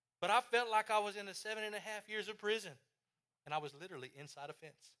 But I felt like I was in the 7.5 years of prison, and I was literally inside a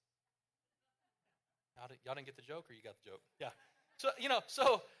fence. Y'all didn't get the joke, or you got the joke? Yeah.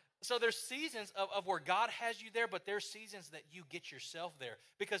 So there's seasons of where God has you there, but there's seasons that you get yourself there.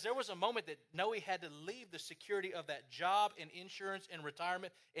 Because there was a moment that Noe had to leave the security of that job and insurance and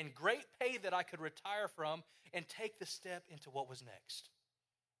retirement and great pay that I could retire from and take the step into what was next.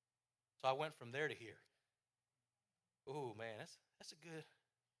 So I went from there to here. Ooh, man, that's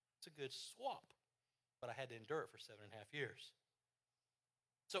a good swap. But I had to endure it for 7.5 years.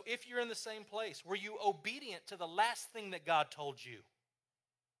 So if you're in the same place, were you obedient to the last thing that God told you?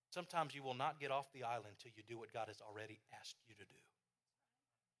 Sometimes you will not get off the island until you do what God has already asked you to do.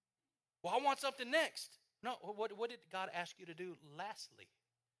 Well, I want something next. No, what did God ask you to do lastly?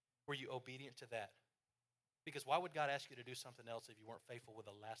 Were you obedient to that? Because why would God ask you to do something else if you weren't faithful with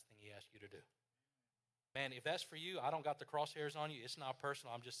the last thing he asked you to do? Man, if that's for you, I don't got the crosshairs on you. It's not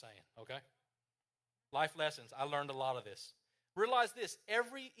personal. I'm just saying, okay? Life lessons. I learned a lot of this. Realize this.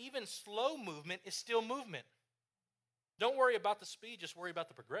 Even slow movement is still movement. Don't worry about the speed, just worry about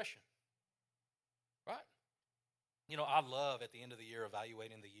the progression. Right? I love at the end of the year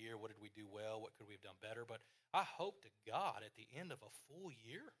evaluating the year. What did we do well? What could we have done better? But I hope to God at the end of a full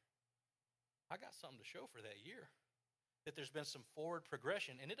year, I got something to show for that year. That there's been some forward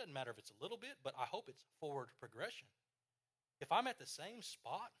progression. And it doesn't matter if it's a little bit, but I hope it's forward progression. If I'm at the same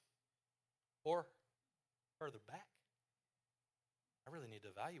spot or further back, I really need to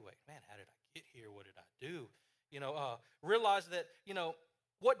evaluate. Man, how did I get here? What did I do? Realize that,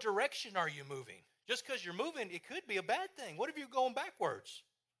 what direction are you moving? Just because you're moving, it could be a bad thing. What if you're going backwards?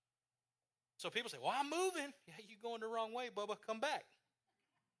 So people say, well, I'm moving. Yeah, you're going the wrong way, Bubba. Come back.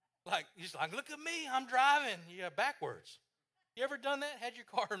 Look at me. I'm driving. Yeah, backwards. You ever done that? Had your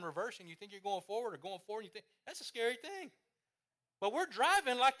car in reverse and you think you're going forward or going forward and you think, that's a scary thing. But we're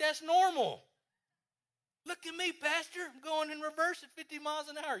driving like that's normal. Look at me, Pastor. I'm going in reverse at 50 miles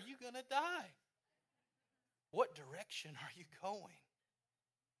an hour. You're going to die. What direction are you going?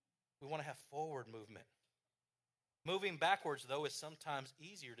 We want to have forward movement. Moving backwards, though, is sometimes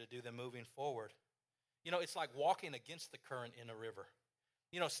easier to do than moving forward. It's like walking against the current in a river.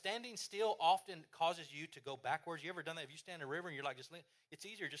 Standing still often causes you to go backwards. You ever done that? If you stand in a river and you're like, it's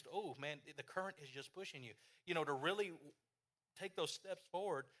easier just, oh, man, the current is just pushing you. To really take those steps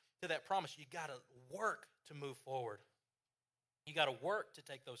forward to that promise, you got to work to move forward. You got to work to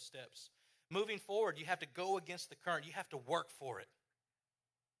take those steps. Moving forward, you have to go against the current. You have to work for it.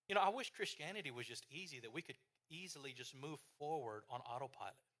 I wish Christianity was just easy, that we could easily just move forward on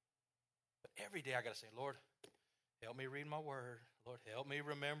autopilot. But every day I got to say, Lord, help me read my word. Lord, help me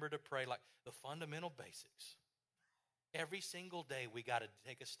remember to pray, like the fundamental basics. Every single day we got to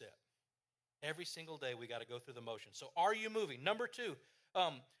take a step. Every single day we got to go through the motion. So are you moving? Number 2,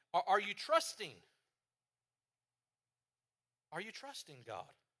 are you trusting? Are you trusting God?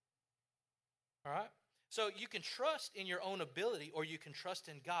 All right? So you can trust in your own ability or you can trust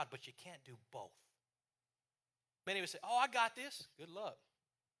in God, but you can't do both. Many would say, oh, I got this. Good luck.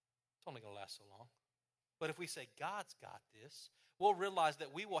 It's only going to last so long. But if we say God's got this, we'll realize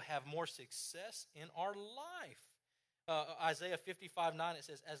that we will have more success in our life. Isaiah 55:9, it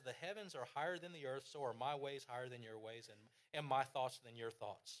says, as the heavens are higher than the earth, so are my ways higher than your ways and my thoughts than your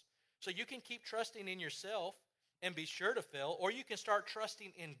thoughts. So you can keep trusting in yourself and be sure to fail, or you can start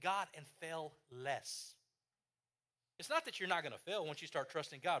trusting in God and fail less. It's not that you're not going to fail once you start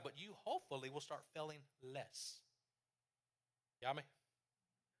trusting God, but you hopefully will start failing less. Got me?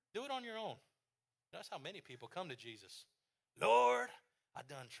 Do it on your own. That's how many people come to Jesus. Lord, I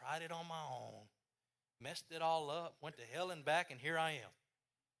done tried it on my own. Messed it all up, went to hell and back, and here I am.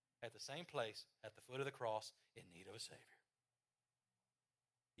 At the same place, at the foot of the cross, in need of a Savior.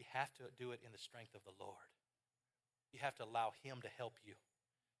 You have to do it in the strength of the Lord. You have to allow Him to help you.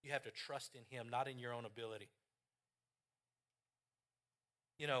 You have to trust in Him, not in your own ability.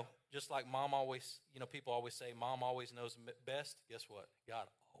 You know, just like mom always, people always say, Mom always knows best. Guess what? God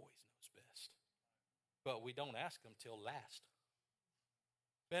always knows best. But we don't ask Him till last.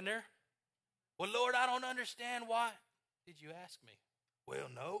 Been there? Well, Lord, I don't understand why. Did you ask me? Well,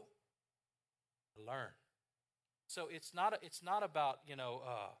 no. Learn. So it's not about,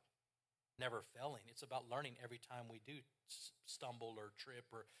 never failing. It's about learning every time we do stumble or trip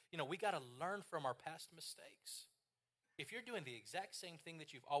or, we got to learn from our past mistakes. If you're doing the exact same thing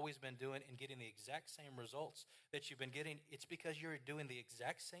that you've always been doing and getting the exact same results that you've been getting, it's because you're doing the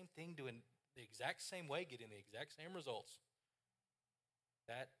exact same thing, doing the exact same way, getting the exact same results.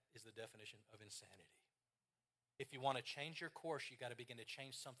 That is the definition of insanity. If you want to change your course, you got to begin to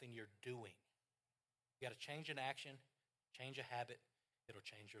change something you're doing. You got to change an action, change a habit. It'll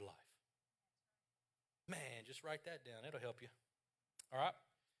change your life. Man, just write that down. It'll help you. All right?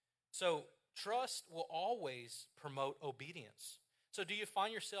 So trust will always promote obedience. So do you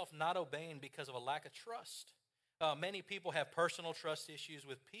find yourself not obeying because of a lack of trust? Many people have personal trust issues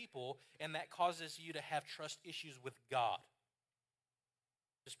with people, and that causes you to have trust issues with God.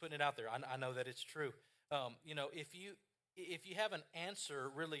 Just putting it out there. I know that it's true. If you have an answer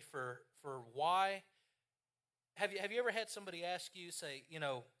really for why, have you ever had somebody ask you, say,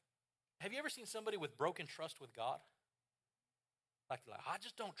 have you ever seen somebody with broken trust with God? Like I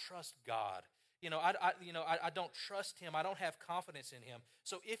just don't trust God. I don't trust Him. I don't have confidence in Him.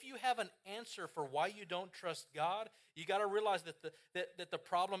 So if you have an answer for why you don't trust God, you got to realize that the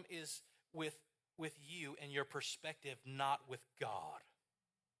problem is with you and your perspective, not with God.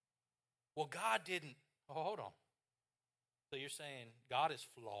 Well, God didn't. Oh, hold on. So you're saying God is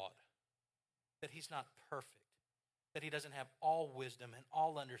flawed, that He's not perfect, that He doesn't have all wisdom and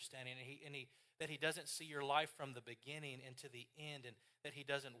all understanding, that He doesn't see your life from the beginning and to the end, and that He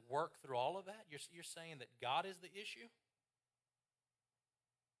doesn't work through all of that? You're saying that God is the issue?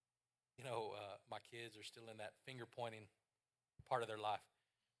 My kids are still in that finger-pointing part of their life.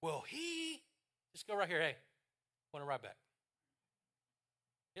 Well, just go right here. Hey, point it right back.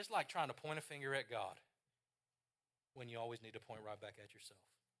 It's like trying to point a finger at God when you always need to point right back at yourself.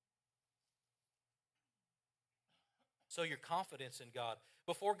 So your confidence in God.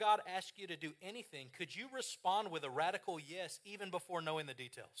 Before God asks you to do anything, could you respond with a radical yes even before knowing the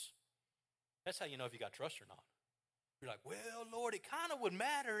details? That's how you know if you got trust or not. You're like, well, Lord, it kind of would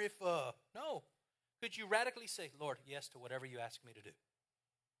matter if, no. Could you radically say, Lord, yes to whatever you ask me to do?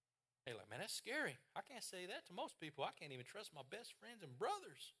 They're like, man, that's scary. I can't say that to most people. I can't even trust my best friends and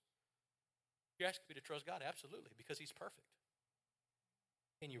brothers. You're asking me to trust God? Absolutely, because He's perfect.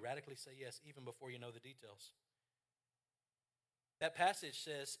 Can you radically say yes even before you know the details? That passage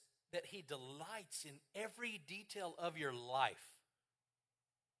says that He delights in every detail of your life.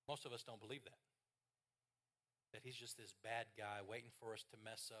 Most of us don't believe that. That He's just this bad guy waiting for us to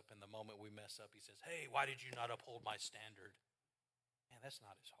mess up, and the moment we mess up, He says, hey, why did you not uphold my standard? Man, that's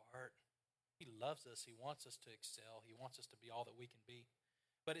not His heart. He loves us. He wants us to excel. He wants us to be all that we can be.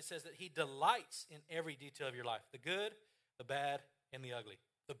 But it says that He delights in every detail of your life. The good, the bad, and the ugly.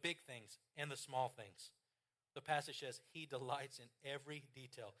 The big things and the small things. The passage says He delights in every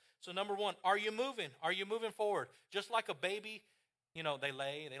detail. So number one, are you moving? Are you moving forward? Just like a baby, they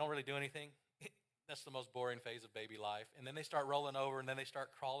lay, they don't really do anything. That's the most boring phase of baby life. And then they start rolling over, and then they start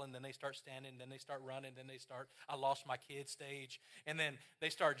crawling, then they start standing, then they start running, then they start, I lost my kid stage. And then they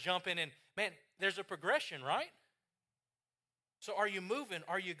start jumping, and man, there's a progression, right? So are you moving?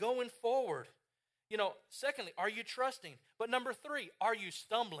 Are you going forward? Secondly, are you trusting? But number three, are you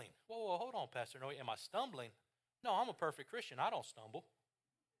stumbling? Whoa, hold on, Pastor Noe. Am I stumbling? No, I'm a perfect Christian. I don't stumble.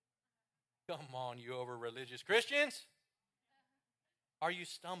 Come on, you over-religious Christians. Are you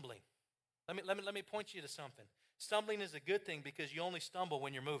stumbling? Let me point you to something. Stumbling is a good thing because you only stumble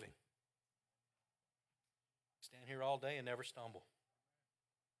when you're moving. Stand here all day and never stumble.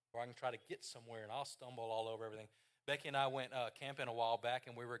 Or I can try to get somewhere and I'll stumble all over everything. Becky and I went camping a while back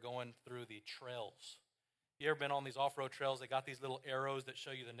and we were going through the trails. You ever been on these off-road trails? They got these little arrows that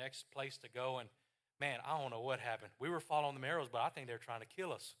show you the next place to go. And man, I don't know what happened. We were following the arrows, but I think they were trying to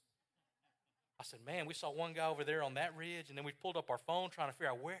kill us. I said, man, we saw one guy over there on that ridge, and then we pulled up our phone trying to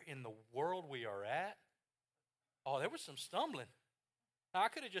figure out where in the world we are at. Oh, there was some stumbling. Now, I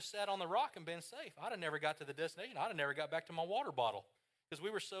could have just sat on the rock and been safe. I'd have never got to the destination. I'd have never got back to my water bottle because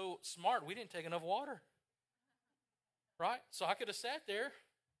we were so smart, we didn't take enough water. Right? So I could have sat there.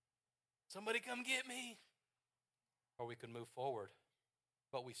 Somebody come get me. Or we could move forward.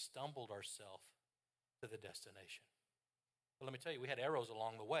 But we stumbled ourselves to the destination. But let me tell you, we had arrows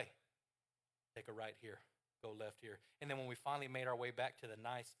along the way. Take a right here, go left here. And then when we finally made our way back to the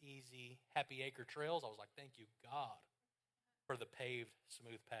nice, easy, happy acre trails, I was like, thank you, God, for the paved,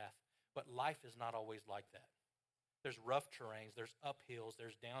 smooth path. But life is not always like that. There's rough terrains, there's uphills,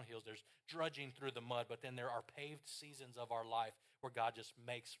 there's downhills, there's drudging through the mud, but then there are paved seasons of our life where God just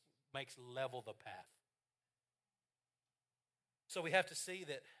makes level the path. So we have to see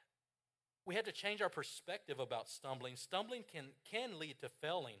that we had to change our perspective about stumbling. Stumbling can lead to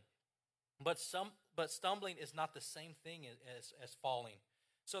failing, but stumbling is not the same thing as falling.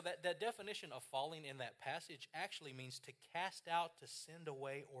 So that definition of falling in that passage actually means to cast out, to send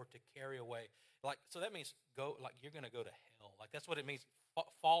away, or to carry away. So that means you're going to go to hell. That's what it means,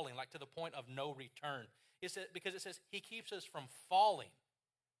 falling, to the point of no return. Because it says he keeps us from falling,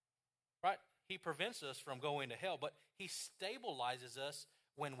 right? He prevents us from going to hell, but he stabilizes us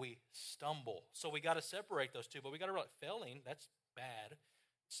when we stumble. So we got to separate those two, but we got to realize failing, that's bad.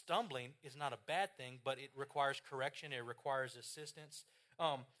 Stumbling is not a bad thing, but it requires correction. It requires assistance.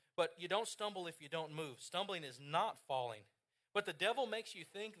 But you don't stumble if you don't move. Stumbling is not falling. But the devil makes you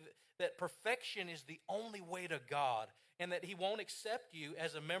think that perfection is the only way to God and that he won't accept you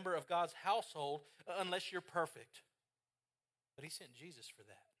as a member of God's household unless you're perfect. But he sent Jesus for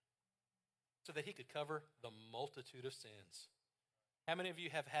that, so that he could cover the multitude of sins. How many of you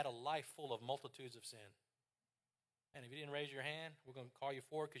have had a life full of multitudes of sin? And if you didn't raise your hand, we're going to call you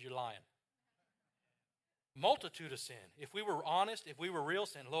forward because you're lying. Multitude of sin. If we were honest, if we were real,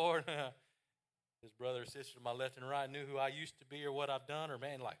 saying, Lord, this brother or sister to my left and right knew who I used to be or what I've done, or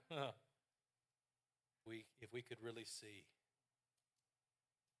man, if we could really see,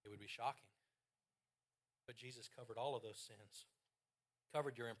 it would be shocking. But Jesus covered all of those sins,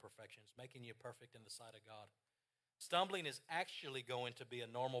 covered your imperfections, making you perfect in the sight of God. Stumbling is actually going to be a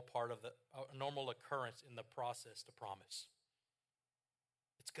normal part of a normal occurrence in the process to promise.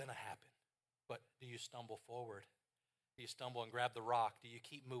 It's going to happen. But do you stumble forward? Do you stumble and grab the rock? Do you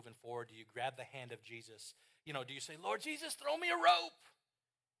keep moving forward? Do you grab the hand of Jesus? Do you say, Lord Jesus, throw me a rope?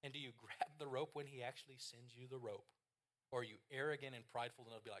 And do you grab the rope when he actually sends you the rope? Or are you arrogant and prideful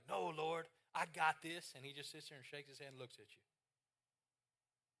enough to be like, no, Lord, I got this. And he just sits there and shakes his head and looks at you.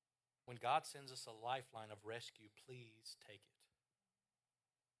 When God sends us a lifeline of rescue, please take it.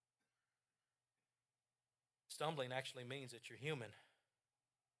 Stumbling actually means that you're human.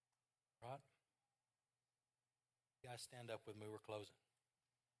 Right? You guys stand up with me. We're closing.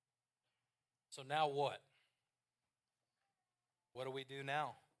 So now what? What do we do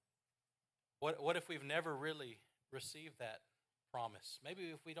now? What if we've never really received that promise? Maybe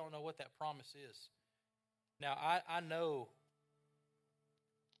if we don't know what that promise is. Now, I know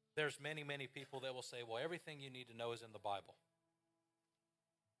there's many, many people that will say, well, everything you need to know is in the Bible.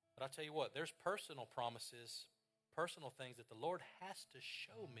 But I'll tell you what, there's personal promises, personal things that the Lord has to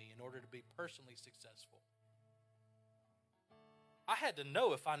show me in order to be personally successful. I had to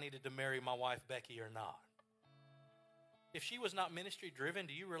know if I needed to marry my wife, Becky, or not. If she was not ministry driven,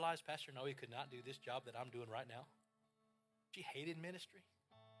 do you realize Pastor Noe could not do this job that I'm doing right now? She hated ministry.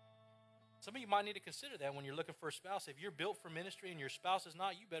 Some of you might need to consider that when you're looking for a spouse. If you're built for ministry and your spouse is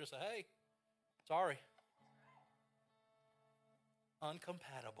not, you better say, hey, sorry.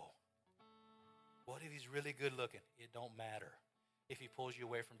 Uncompatible. What if he's really good looking? It don't matter if he pulls you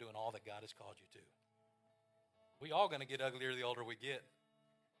away from doing all that God has called you to. We all going to get uglier the older we get.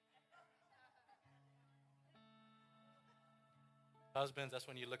 Husbands, that's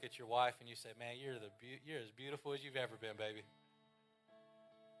when you look at your wife and you say, man, you're as beautiful as you've ever been, baby.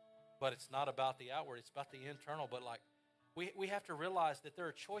 But it's not about the outward, it's about the internal. But we have to realize that there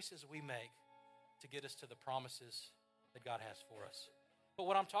are choices we make to get us to the promises that God has for us. But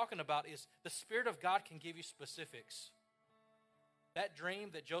what I'm talking about is the Spirit of God can give you specifics. That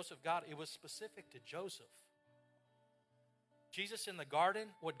dream that Joseph got, it was specific to Joseph. Jesus in the garden,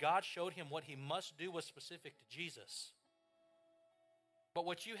 what God showed him what he must do was specific to Jesus. But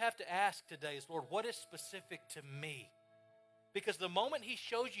what you have to ask today is, Lord, what is specific to me? Because the moment he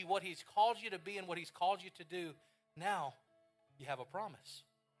shows you what he's called you to be and what he's called you to do, now you have a promise.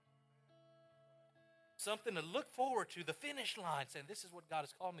 Something to look forward to, the finish line, saying this is what God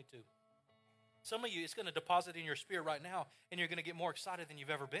has called me to. Some of you, it's going to deposit in your spirit right now, and you're going to get more excited than you've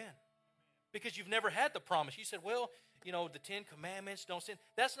ever been. Because you've never had the promise. You said, well, the 10 Commandments, don't sin.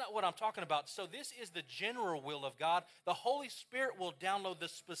 That's not what I'm talking about. So this is the general will of God. The Holy Spirit will download the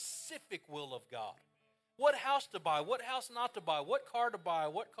specific will of God. What house to buy, what house not to buy, what car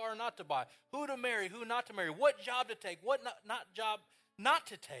not to buy, who to marry, who not to marry, what job to take, what not job not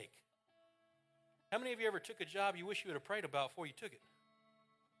to take. How many of you ever took a job you wish you would have prayed about before you took it?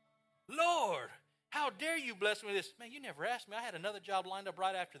 Lord, how dare you bless me with this? Man, you never asked me. I had another job lined up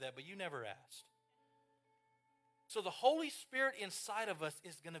right after that, but you never asked. So the Holy Spirit inside of us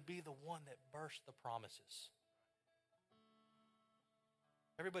is going to be the one that bursts the promises.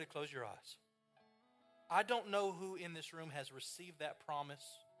 Everybody close your eyes. I don't know who in this room has received that promise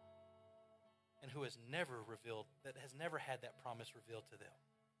and who has never had that promise revealed to them.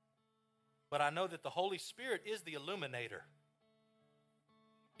 But I know that the Holy Spirit is the illuminator.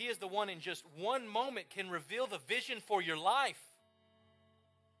 He is the one in just one moment can reveal the vision for your life.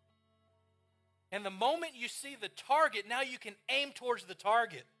 And the moment you see the target, now you can aim towards the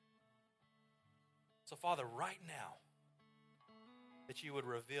target. So, Father, right now, that you would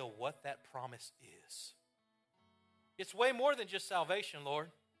reveal what that promise is. It's way more than just salvation, Lord.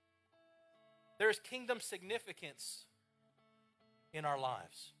 There's kingdom significance in our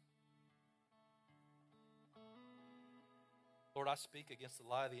lives. Lord, I speak against the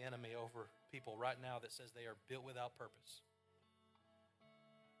lie of the enemy over people right now that says they are built without purpose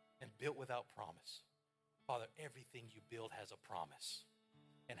and built without promise. Father, everything you build has a promise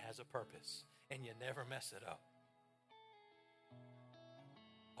and has a purpose, and you never mess it up.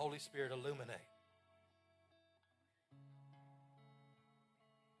 Holy Spirit, illuminate.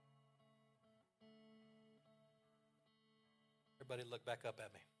 Everybody look back up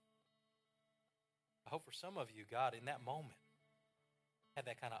at me. I hope for some of you, God, in that moment, had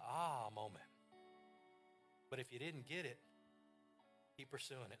that kind of moment. But if you didn't get it, keep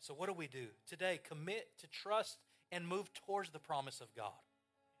pursuing it. So what do we do? Today, commit to trust and move towards the promise of God.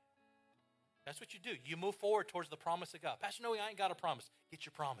 That's what you do. You move forward towards the promise of God. Pastor Noe, I ain't got a promise. Get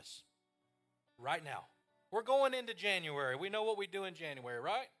your promise right now. We're going into January. We know what we do in January,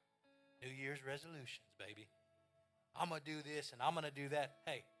 right? New Year's resolutions, baby. I'm going to do this and I'm going to do that.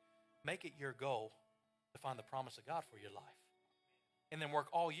 Hey, make it your goal to find the promise of God for your life. And then work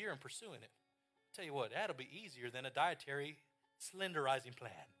all year in pursuing it. Tell you what, that'll be easier than a dietary slenderizing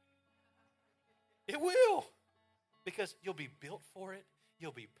plan. It will. Because you'll be built for it.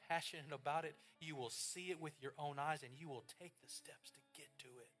 You'll be passionate about it. You will see it with your own eyes, and you will take the steps to get to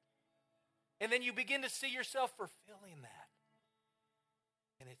it. And then you begin to see yourself fulfilling that.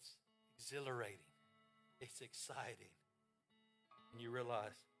 And it's exhilarating. It's exciting. And you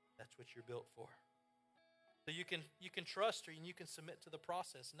realize that's what you're built for. So you can trust her and you can submit to the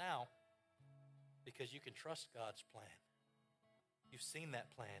process now because you can trust God's plan. You've seen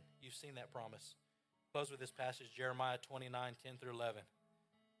that plan. You've seen that promise. Close with this passage, Jeremiah 29, 10 through 11.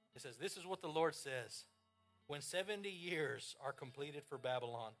 It says, this is what the Lord says. When 70 years are completed for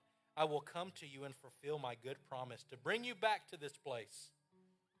Babylon, I will come to you and fulfill my good promise to bring you back to this place.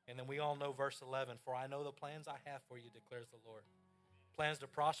 And then we all know verse 11, for I know the plans I have for you, declares the Lord. Plans to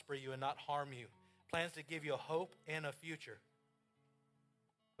prosper you and not harm you. Plans to give you a hope and a future.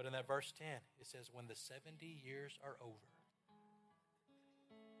 But in that verse 10, it says, when the 70 years are over.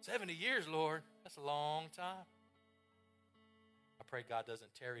 70 years, Lord, that's a long time. I pray God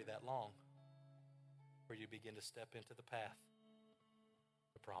doesn't tarry that long for you begin to step into the path,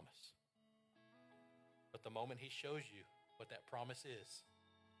 the promise. But the moment he shows you what that promise is,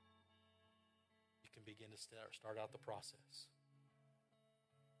 you can begin to start out the process.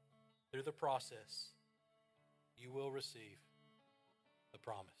 Through the process, you will receive the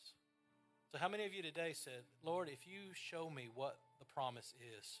promise. So how many of you today said, Lord, if you show me what the promise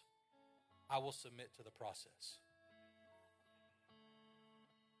is, I will submit to the process?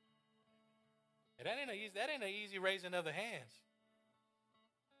 And that ain't an easy raising of the hands.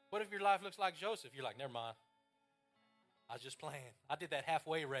 What if your life looks like Joseph? You're like, never mind. I was just playing. I did that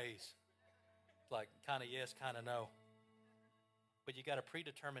halfway raise. It's like kind of yes, kind of no. But you got to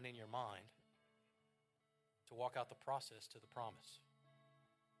predetermine in your mind to walk out the process to the promise.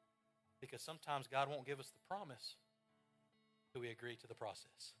 Because sometimes God won't give us the promise till we agree to the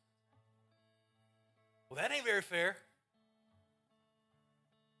process. Well, that ain't very fair.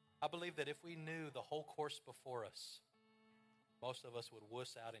 I believe that if we knew the whole course before us, most of us would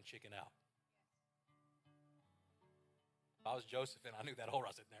wuss out and chicken out. If I was Joseph and I knew that whole,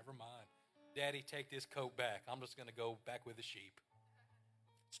 I said, never mind. Daddy, take this coat back. I'm just going to go back with the sheep.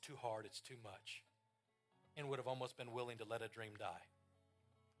 It's too hard. It's too much. And would have almost been willing to let a dream die.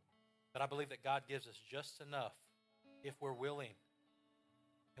 But I believe that God gives us just enough if we're willing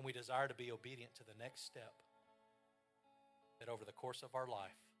and we desire to be obedient to the next step, that over the course of our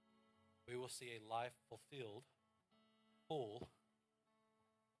life, we will see a life fulfilled, full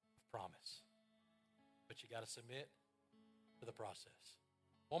of promise. But you got to submit to the process.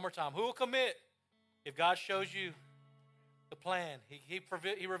 One more time. Who will commit if God shows you the plan?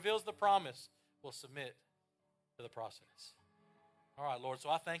 He reveals the promise. We'll submit to the process. All right, Lord, so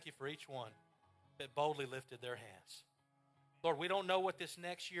I thank you for each one that boldly lifted their hands. Lord, we don't know what this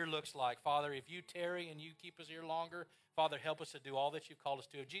next year looks like. Father, if you tarry and you keep us here longer, Father, help us to do all that you've called us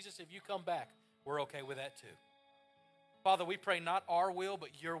to. Jesus, if you come back, we're okay with that too. Father, we pray not our will,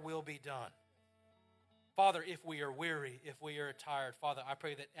 but your will be done. Father, if we are weary, if we are tired, Father, I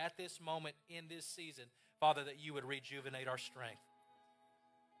pray that at this moment in this season, Father, that you would rejuvenate our strength.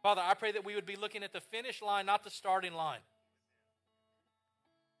 Father, I pray that we would be looking at the finish line, not the starting line.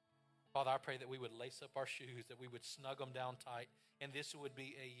 Father, I pray that we would lace up our shoes, that we would snug them down tight, and this would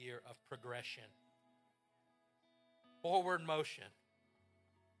be a year of progression. Forward motion.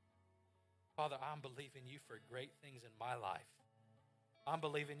 Father, I'm believing you for great things in my life. I'm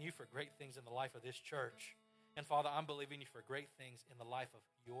believing you for great things in the life of this church. And Father, I'm believing you for great things in the life of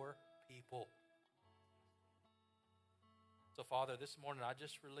your people. So Father, this morning I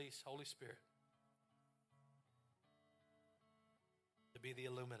just release Holy Spirit to be the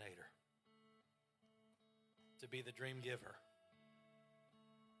illuminator, to be the dream giver,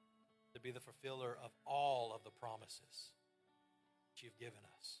 to be the fulfiller of all of the promises that you've given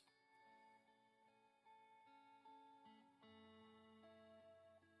us.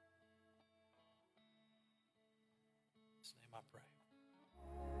 In His name I pray.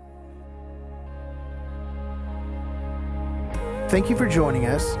 Thank you for joining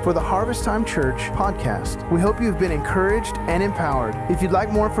us for the Harvest Time Church podcast. We hope you've been encouraged and empowered. If you'd like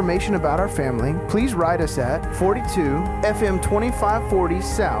more information about our family, please write us at 42 FM 2540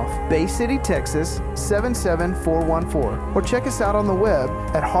 South, Bay City, Texas 77414, or check us out on the web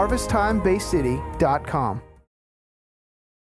at harvesttimebaycity.com.